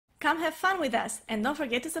Come have fun with us and don't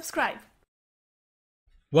forget to subscribe.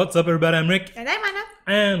 What's up everybody, I'm Rick. And I'm Anna.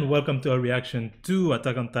 And welcome to our reaction to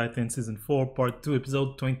Attack on Titan Season 4 Part 2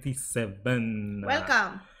 Episode 27.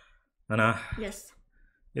 Welcome. Anna, Yes.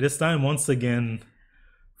 it is time once again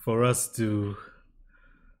for us to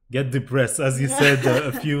get depressed. As you said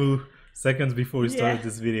a few seconds before we started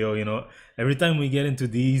this video, you know, every time we get into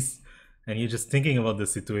these and you're just thinking about the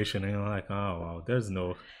situation and you're like, oh wow, there's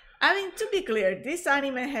no... I mean, to be clear, this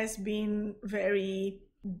anime has been very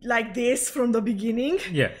like this from the beginning.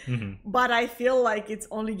 Yeah. But I feel like it's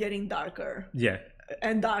only getting darker. Yeah.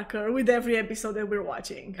 And darker with every episode that we're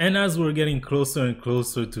watching. And as we're getting closer and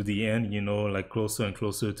closer to the end, you know, like closer and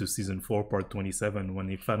closer to Season 4 Part 27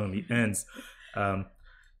 when it finally ends,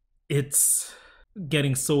 it's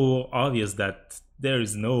getting so obvious that there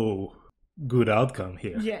is no good outcome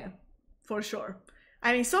here. Yeah, for sure.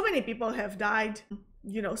 I mean, so many people have died.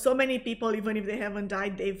 You know, so many people, even if they haven't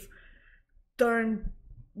died, they've turned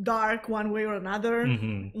dark one way or another.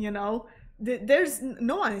 You know, there's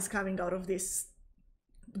no one is coming out of this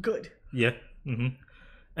good. Yeah.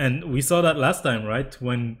 And we saw that last time, right?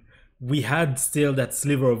 When we had still that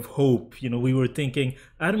sliver of hope. You know, we were thinking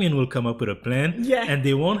Armin will come up with a plan. Yeah. And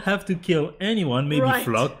they won't have to kill anyone, maybe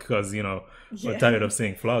Flock, because, you know, we're tired of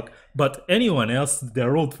saying Flock. But anyone else,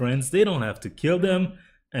 their old friends, they don't have to kill them.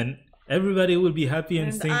 And everybody will be happy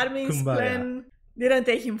and sing Armin's Kumbaya. plan didn't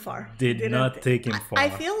take him far. Did not take him far. I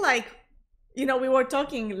feel like, you know, we were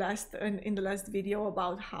talking in the last video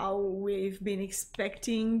about how we've been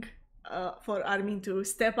expecting for Armin to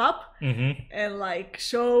step up and like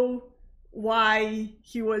show why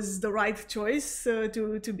he was the right choice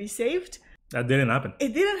to be saved. That didn't happen.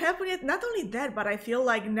 It didn't happen yet. Not only that, but I feel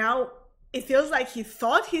like now it feels like he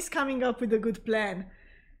thought he's coming up with a good plan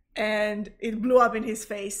and it blew up in his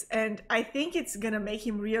face. And I think it's gonna make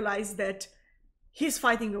him realize that he's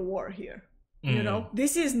fighting a war here. You know,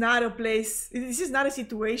 this is not a place, this is not a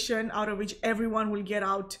situation out of which everyone will get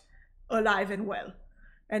out alive and well.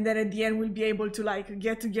 And then at the end we'll be able to like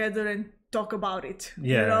get together and talk about it.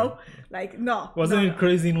 Yeah. You know? Like no. Wasn't it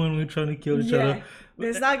crazy when we were trying to kill each other?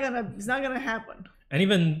 It's not gonna happen. And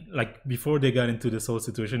even like before they got into this whole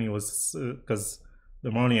situation, it was because the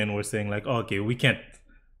Marnian were saying like, oh, okay, we can't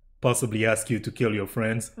possibly ask you to kill your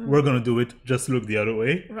friends. We're gonna do it. Just look the other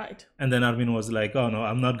way. Right. And then Armin was like, oh no,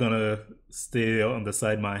 I'm not gonna stay on the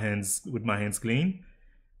side with my hands clean.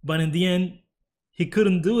 But in the end, he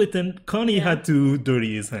couldn't do it, and Connie had to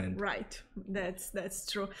dirty his hand. Right. That's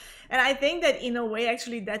true. And I think that in a way,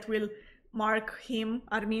 actually, that will mark him,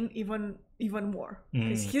 Armin, even more.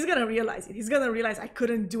 Because he's gonna realize it. He's gonna realize I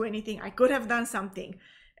couldn't do anything. I could have done something,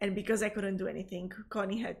 and because I couldn't do anything,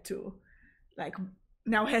 Connie had to, like,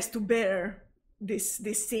 now has to bear this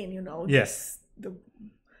sin. You know. Yes. The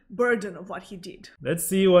burden of what he did. Let's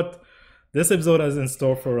see what this episode has in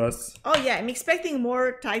store for us. Oh yeah, I'm expecting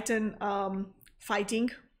more Titan fighting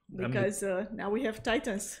because now we have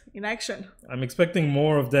Titans in action. I'm expecting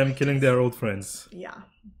more of them killing their old friends. Yeah,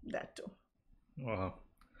 that too. Wow.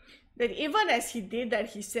 That even as he did that,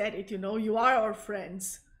 he said it, you know, you are our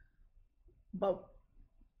friends, but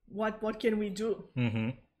what can we do?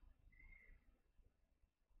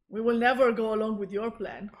 We will never go along with your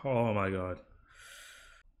plan. Oh my god.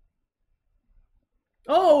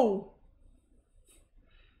 Oh!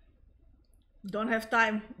 Don't have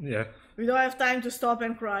time. Yeah. We don't have time to stop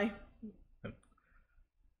and cry.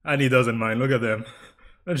 And he doesn't mind. Look at them.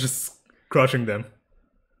 They're just crushing them.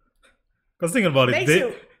 Because thinking about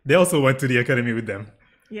it, they also went to the academy with them.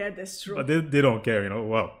 Yeah, that's true. But they don't care, you know.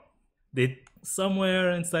 Well, they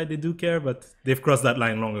somewhere inside they do care, but they've crossed that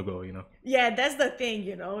line long ago, you know. Yeah, that's the thing,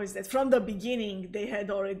 you know, is that from the beginning they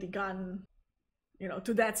had already gone, you know,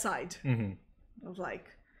 to that side. Of like,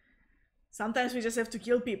 sometimes we just have to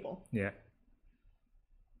kill people. Yeah.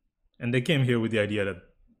 And they came here with the idea that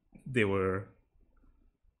they were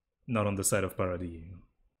not on the side of Paradis. You know?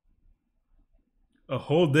 A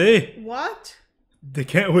whole day? What? They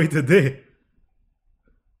can't wait a day.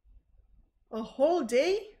 A whole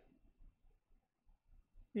day?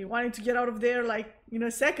 They wanted to get out of there like in a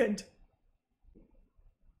second.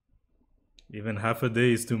 Even half a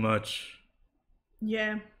day is too much.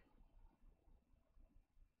 Yeah.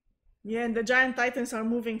 Yeah, and the giant titans are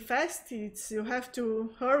moving fast. You have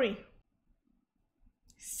to hurry.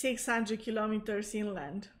 600 kilometers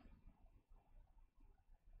inland.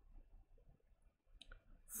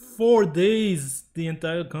 4 days, the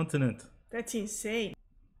entire continent. That's insane.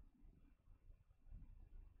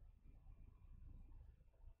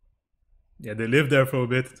 Yeah, they lived there for a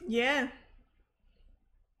bit. Yeah.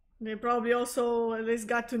 They probably also at least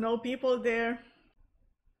got to know people there.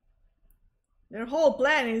 Their whole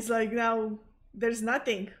plan is like now there's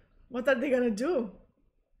nothing. What are they gonna do?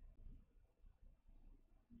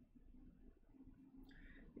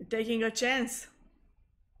 You're taking a chance.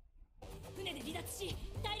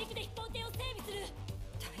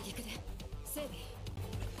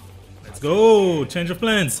 Let's go! Change of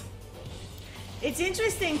plans! It's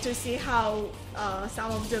interesting to see how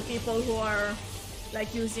some of the people who are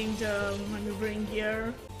like using the maneuvering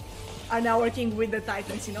gear are now working with the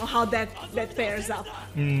Titans, you know, how that pairs up.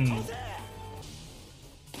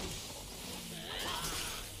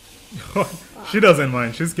 She doesn't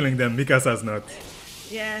mind, she's killing them, Mikasa's not.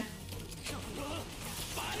 Yeah.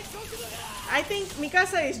 I think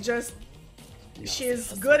Mikasa is just...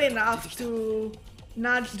 she's good enough to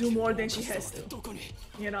not do more than she has to,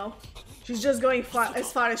 you know? She's just going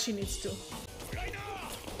as far as she needs to.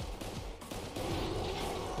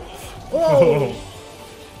 Oh!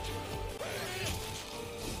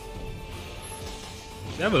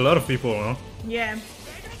 They have a lot of people, huh? Yeah.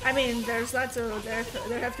 I mean, there's lots of...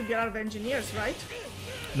 there have to be a lot of engineers, right?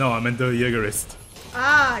 No, I meant the Jägerist.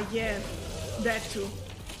 Ah, yeah. That too.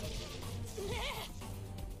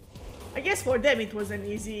 I guess for them it was an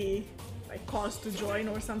easy like cause to join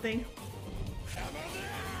or something.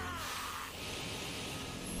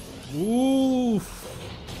 Ooh!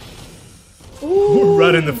 Ooh.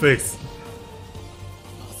 Right in the face.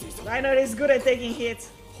 Reiner is good at taking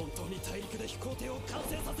hits.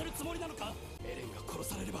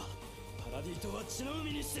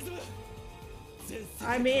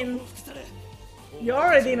 I mean, you're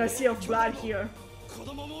already in a sea of blood here.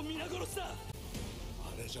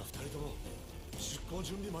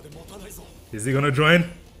 Is he gonna join?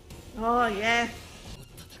 Oh yeah.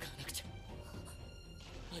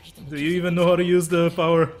 Do you even know how to use the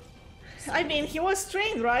power? I mean, he was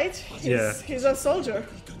trained, right? Yeah. He's a soldier.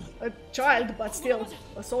 A child, but still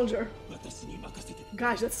a soldier.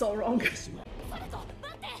 Gosh, that's so wrong.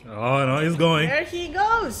 Oh no, he's going. There he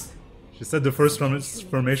goes. She said the first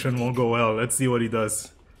formation won't go well. Let's see what he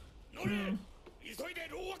does.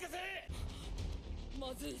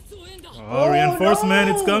 Oh, reinforcement,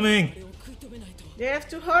 no. it's coming! They have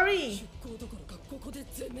to hurry.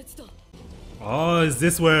 Oh, is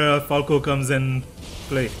this where Falco comes in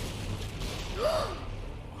play?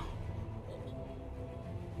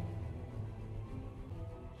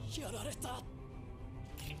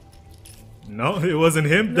 No, it wasn't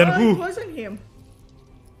him. No, Then who? it wasn't him.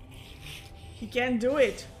 He can't do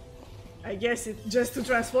it. I guess just to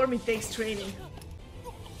transform it takes training.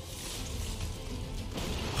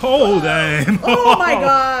 Oh, damn! Oh my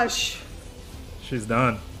gosh! She's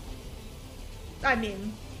done. I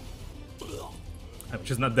mean,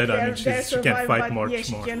 She's not dead. I mean, she can't fight more. Yeah,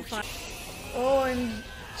 she can fight. Oh, and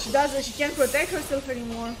she can't protect herself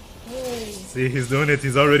anymore. Oh. See, he's doing it.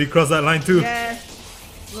 He's already crossed that line too. Yeah.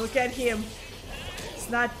 Look at him. It's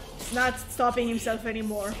not stopping himself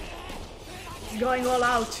anymore. He's going all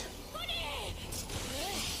out.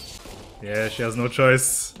 Yeah, she has no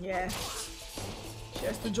choice. Yeah. She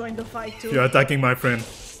has to join the fight too. You're attacking my friend.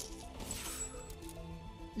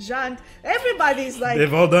 Jean, everybody's like...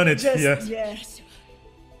 They've all done it, just, yeah.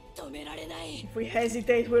 If we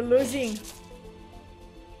hesitate, we're losing.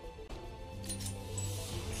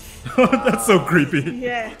 That's so creepy.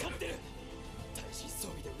 Yeah.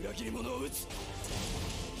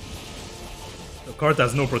 The cart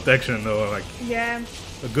has no protection though, like Yeah.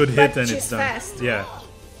 a good hit But and she's it's done. fast. Yeah.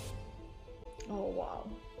 Oh, wow.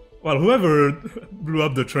 Well, whoever blew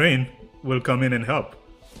up the train will come in and help.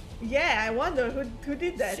 Yeah, I wonder who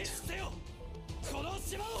did that.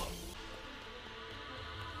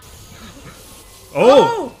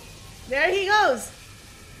 Oh! There he goes.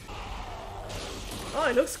 Oh,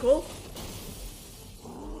 it looks cool.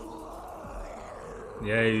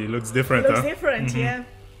 Yeah, he looks different, It looks huh? different, yeah.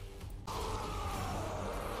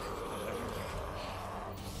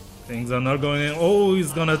 Things are not going in. Oh,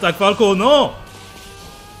 he's gonna attack Falco. No!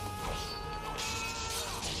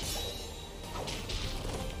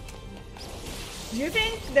 Do you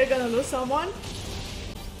think they're gonna lose someone?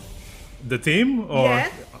 The team? Or Yeah.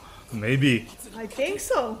 maybe. I think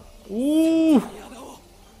so. Ooh!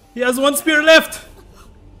 He has one spear left!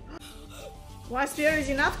 One spear is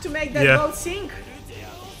enough to make that Yeah. boat sink.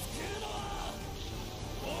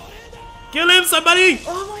 Kill him, somebody!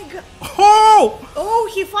 Oh my god. Oh! Oh,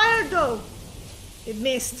 he fired though. It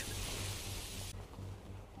missed.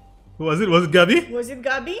 Who was it? Was it Gabi? Was it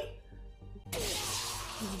Gabi?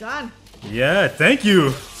 He's gone. Yeah, thank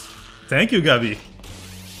you. Thank you, Gabi.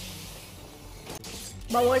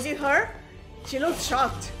 But was it her? She looked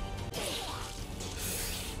shocked.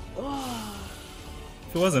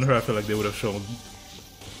 If it wasn't her, I feel like they would have shown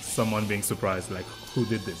someone being surprised, like, who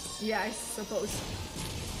did this? Yeah, I suppose.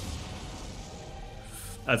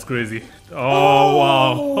 That's crazy. Oh,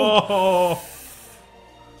 wow. Oh.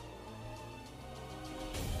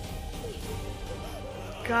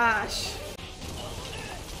 Gosh.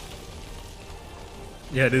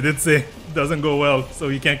 Yeah, they did say it doesn't go well, so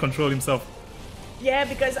he can't control himself. Yeah,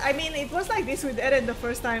 because I mean, it was like this with Eren the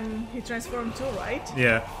first time he transformed too, right?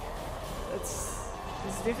 Yeah.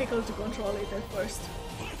 It's difficult to control it at first.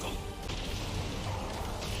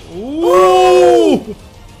 Ooh!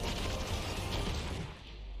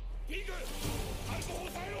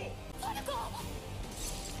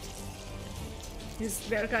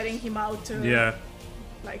 They're cutting him out, Yeah.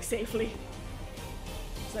 like safely.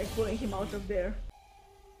 It's like pulling him out of there.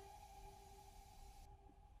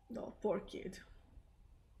 No, poor kid.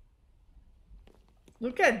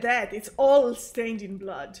 Look at that, it's all stained in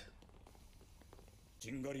blood.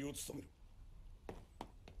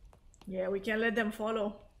 Yeah, we can let them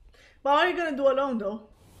follow. But what are you gonna do alone though?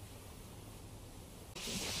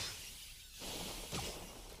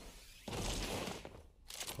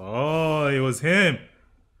 Oh, it was him.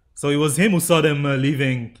 So it was him who saw them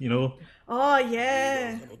leaving, you know? Oh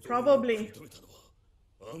yeah, probably.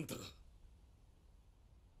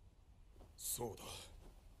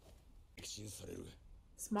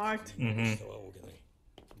 Smart.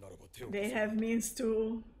 They have means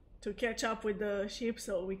to catch up with the ship,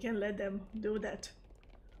 so we can let them do that.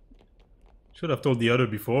 Should have told the other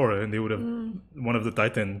before, and they would have. One of the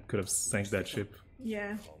Titan could have sank that ship.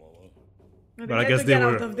 Yeah. But I guess they get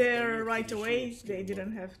were out of there right away. They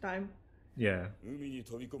didn't have time. Yeah.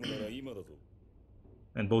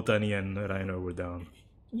 And both Annie and Reiner were down.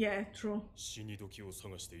 Yeah, true.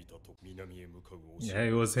 Yeah,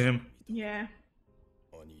 it was him. Yeah.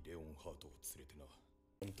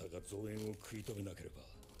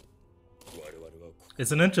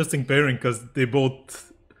 It's an interesting pairing because they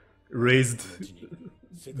both raised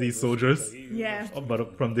these soldiers. Yeah.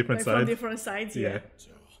 But from different Like sides. from different sides, yeah.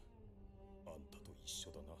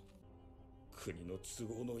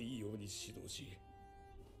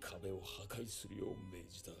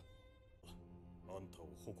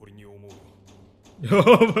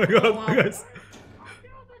 Oh my god, Wow. guys.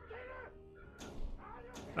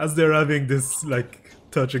 As they're having this like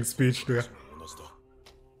touching speech to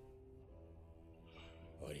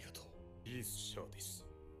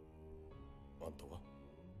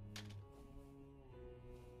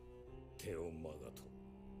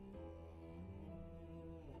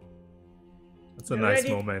It's a nice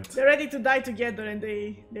moment. They're ready to die together and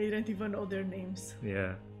they don't even know their names.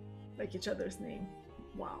 Yeah. Like each other's name.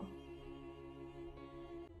 Wow.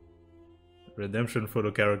 Redemption for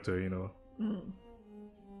the character, you know.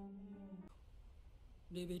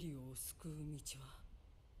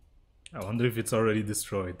 I wonder if it's already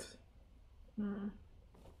destroyed.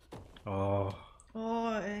 Oh.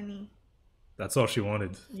 Oh, Annie. That's all she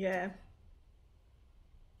wanted. Yeah.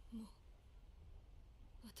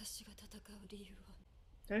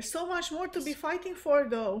 There's so much more to be fighting for,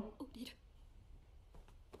 though.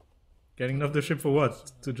 Getting off the ship for what?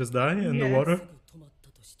 To just die in the Yes. water?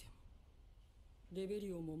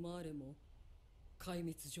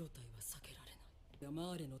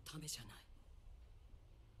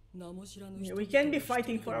 Yeah, we can't be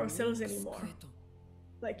fighting for ourselves anymore.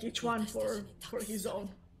 Like each one for his own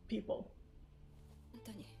people.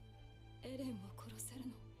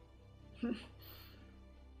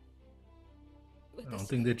 I don't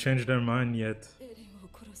think they changed their mind yet.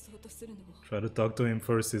 Try to talk to him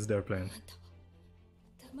first is their plan.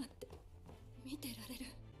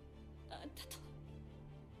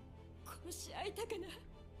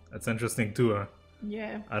 That's interesting too, huh?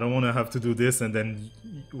 Yeah. I don't want to have to do this and then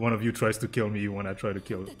one of you tries to kill me when I try to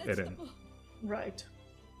kill Eren. Right.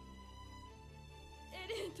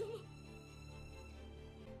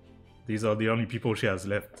 These are the only people she has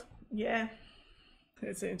left. Yeah.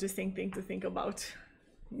 It's an interesting thing to think about.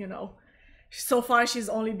 You know, so far she's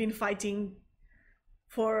only been fighting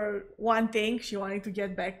for one thing. She wanted to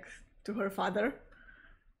get back to her father.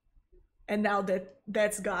 And now that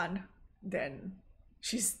that's gone, then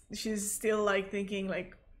she's still like thinking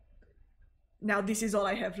like, now this is all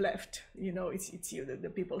I have left. You know, it's you, the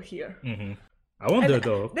people here. I wonder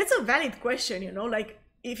though. That's a valid question, you know, like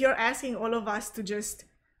if you're asking all of us to just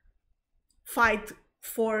fight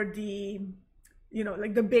for the, you know,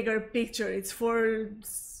 like the bigger picture, it's for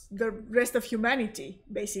the rest of humanity,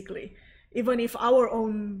 basically. Even if our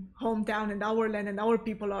own hometown and our land and our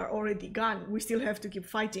people are already gone, we still have to keep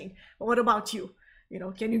fighting. But what about you? You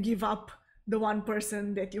know, can you give up the one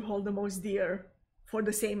person that you hold the most dear for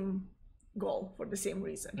the same goal, for the same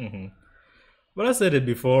reason? But I said it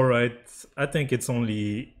before, right? I think it's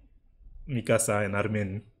only Mikasa and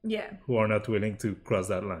Armin who are not willing to cross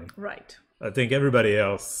that line. Right. I think everybody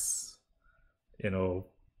else, you know,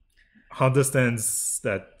 understands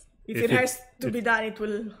that if it has to be done, it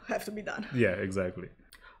will have to be done. Yeah, exactly.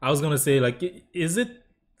 I was gonna say, like, is it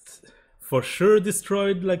for sure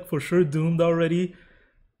destroyed, like for sure doomed already?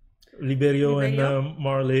 Liberio and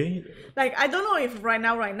Marley? Like, I don't know if right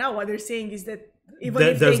now what they're saying is that even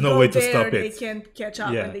if there's they no go way to there, stop it. They can't catch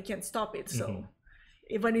up and they can't stop it. So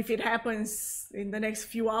even if it happens in the next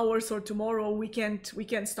few hours or tomorrow, we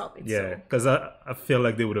can't stop it. Yeah, because I feel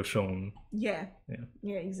like they would have shown. Yeah,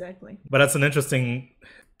 exactly. But that's an interesting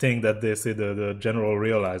thing that they say the general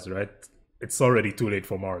realized, right? It's already too late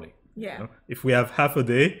for Marley. Yeah. You know? If we have half a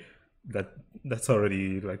day, that's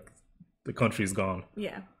already like the country's gone.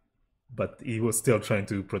 Yeah. But he was still trying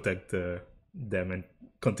to protect them and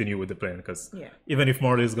continue with the plan, because even if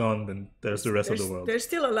Marley is gone, then there's the rest of the world. There's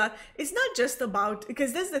still a lot. It's not just about,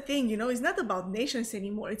 because that's the thing, you know, it's not about nations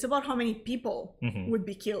anymore. It's about how many people would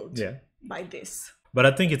be killed by this. But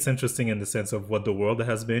I think it's interesting in the sense of what the world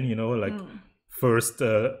has been, you know, like first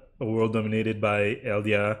a world dominated by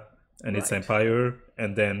Eldia and its empire,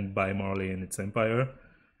 and then by Marley and its empire.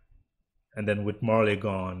 And then with Marley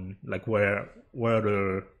gone, like where are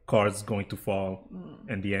the cards going to fall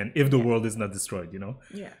in the end if the world is not destroyed, you know?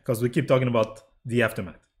 Yeah. Because we keep talking about the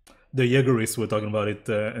aftermath. The Jaegerists were talking about it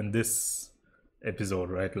in this episode,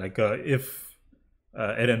 right? Like if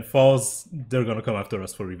Eren falls, they're gonna come after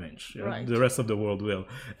us for revenge. You know? Right. The rest of the world will.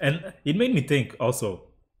 And it made me think also,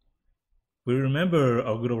 we remember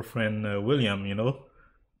our good old friend William, you know,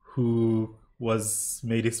 who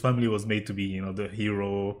his family was made to be, you know, the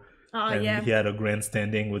hero. And he had a grand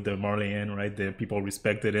standing with the Marleyan, right? The people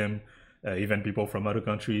respected him, even people from other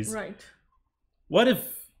countries. Right. What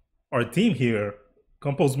if our team here,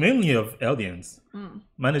 composed mainly of Eldians,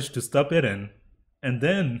 managed to stop Eren, and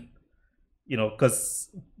then, you know, because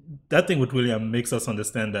that thing with William makes us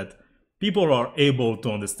understand that people are able to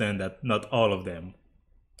understand that not all of them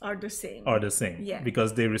are the same. Yeah.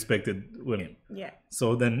 Because they respected William. Yeah.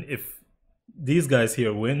 So then if these guys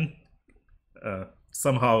here win,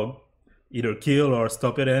 somehow either kill or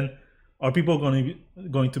stop it, and are people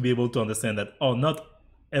going to be able to understand that, oh, not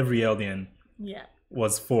every Eldian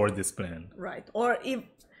was for this plan, right? Or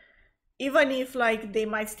even if like they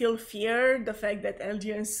might still fear the fact that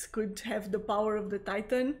Eldians could have the power of the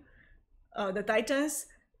Titans,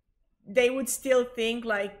 they would still think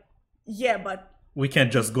like, yeah, but we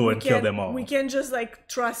can't just go and kill them all. We can just like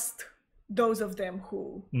trust those of them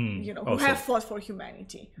who you know, who have fought for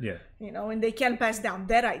humanity, you know, and they can pass down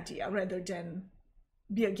that idea rather than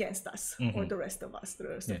be against us or the rest of us, the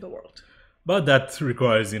rest of the world. But that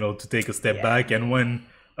requires, you know, to take a step back, and when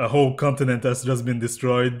a whole continent has just been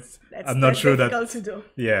destroyed, I'm not sure difficult to do.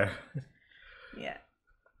 Yeah.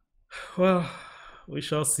 Well, we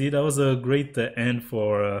shall see. That was a great end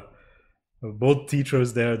for both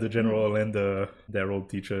teachers there, the general and their old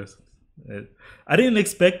teachers. I didn't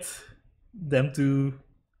expect them to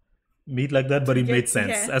meet like that, but it made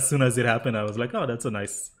sense. As soon as it happened, I was like, oh, that's a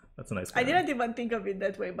nice plan. I didn't even think of it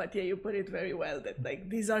that way, but yeah, you put it very well, that like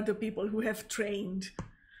these are the people who have trained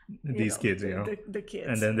these kids, you know, the kids,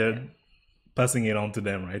 and then they're passing it on to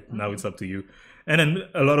them, right? Now it's up to you. And in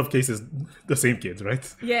a lot of cases, the same kids,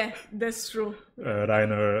 right? Yeah, that's true.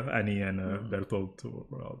 Rainer, Annie, and Bertolt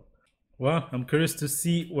were all. Well, I'm curious to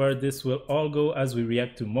see where this will all go as we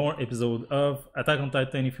react to more episodes of Attack on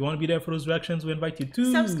Titan. If you want to be there for those reactions, we invite you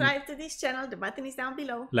to subscribe to this channel. The button is down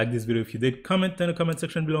below. Like this video if you did. Comment in the comment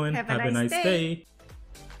section below, and have a nice day.